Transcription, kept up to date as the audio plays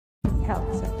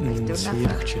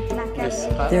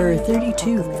Tsilhqot'in. There are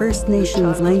 32 First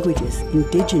Nations languages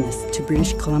indigenous to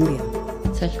British Columbia.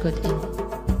 Tsilhqot'in.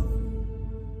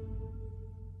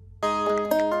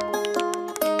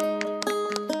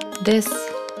 This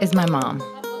is my mom,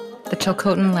 the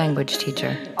Tsilhqot'in language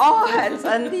teacher.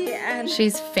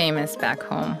 She's famous back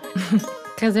home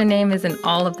because her name is in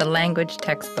all of the language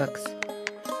textbooks.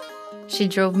 She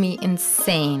drove me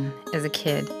insane as a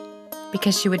kid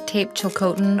because she would tape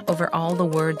Tsilhqot'in over all the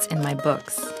words in my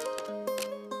books.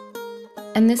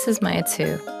 And this is my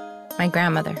Atu, my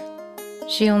grandmother.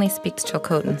 She only speaks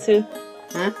Tsilhqot'in.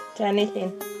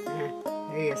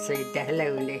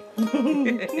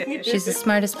 She's the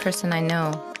smartest person I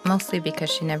know, mostly because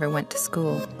she never went to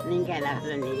school.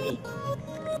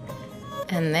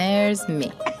 And there's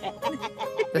me,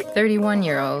 the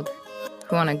 31-year-old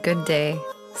who on a good day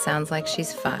sounds like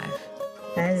she's 5.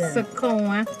 I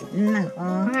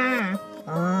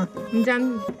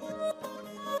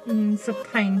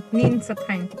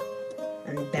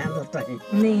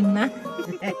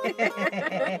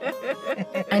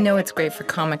know it's great for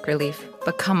comic relief,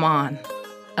 but come on.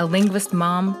 A linguist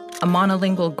mom, a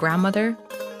monolingual grandmother?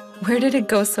 Where did it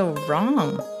go so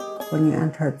wrong? When you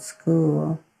entered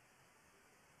school,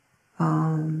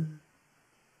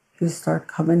 you start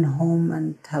coming home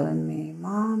and telling me,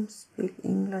 Mom, speak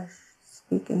English,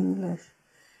 speak English.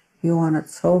 You wanted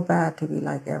so bad to be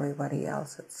like everybody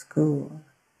else at school.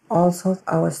 Also,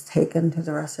 I was taken to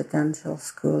the residential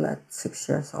school at 6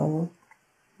 years old.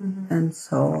 And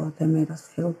so they made us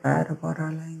feel bad about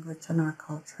our language and our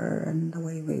culture and the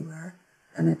way we were.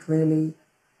 And it really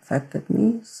affected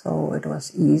me. So it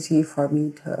was easy for me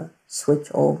to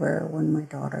switch over when my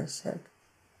daughter said,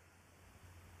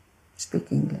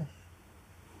 speak English.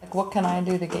 Like, what can I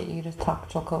do to get you to talk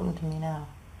Tsilhqot'in to me now,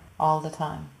 all the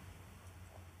time?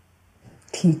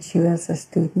 Teach you as a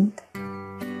student.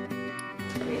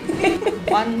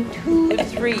 1, 2,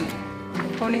 3.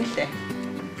 Honiste.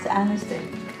 Saniste.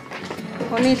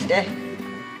 Honiste.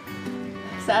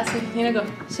 Sassy, Nina go.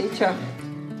 Sicho.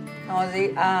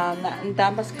 Nozi,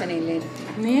 Damas Kanilin.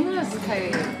 Nina's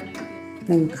okay.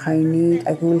 Kaini,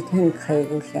 I will think I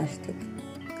will plastic.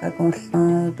 I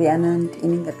will be an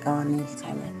in the garden.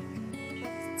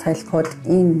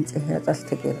 Tsilhqot'in, to hear us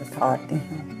together.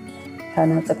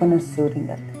 Can I take on a shooting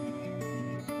it?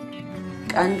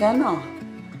 And Gano.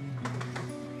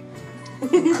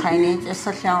 Kaini is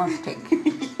a plastic.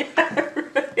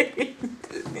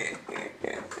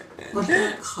 What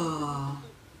a car.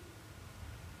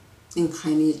 In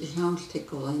Kaini is a plastic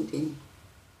going in.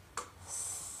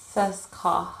 Says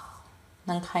ka.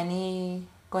 Nang kaini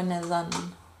gonezan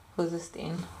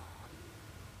huzistin.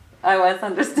 I was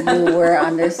understandable. You were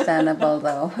understandable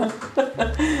though.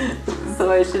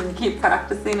 So I should keep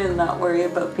practicing and not worry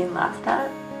about being laughed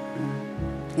at?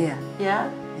 Yeah. Yeah?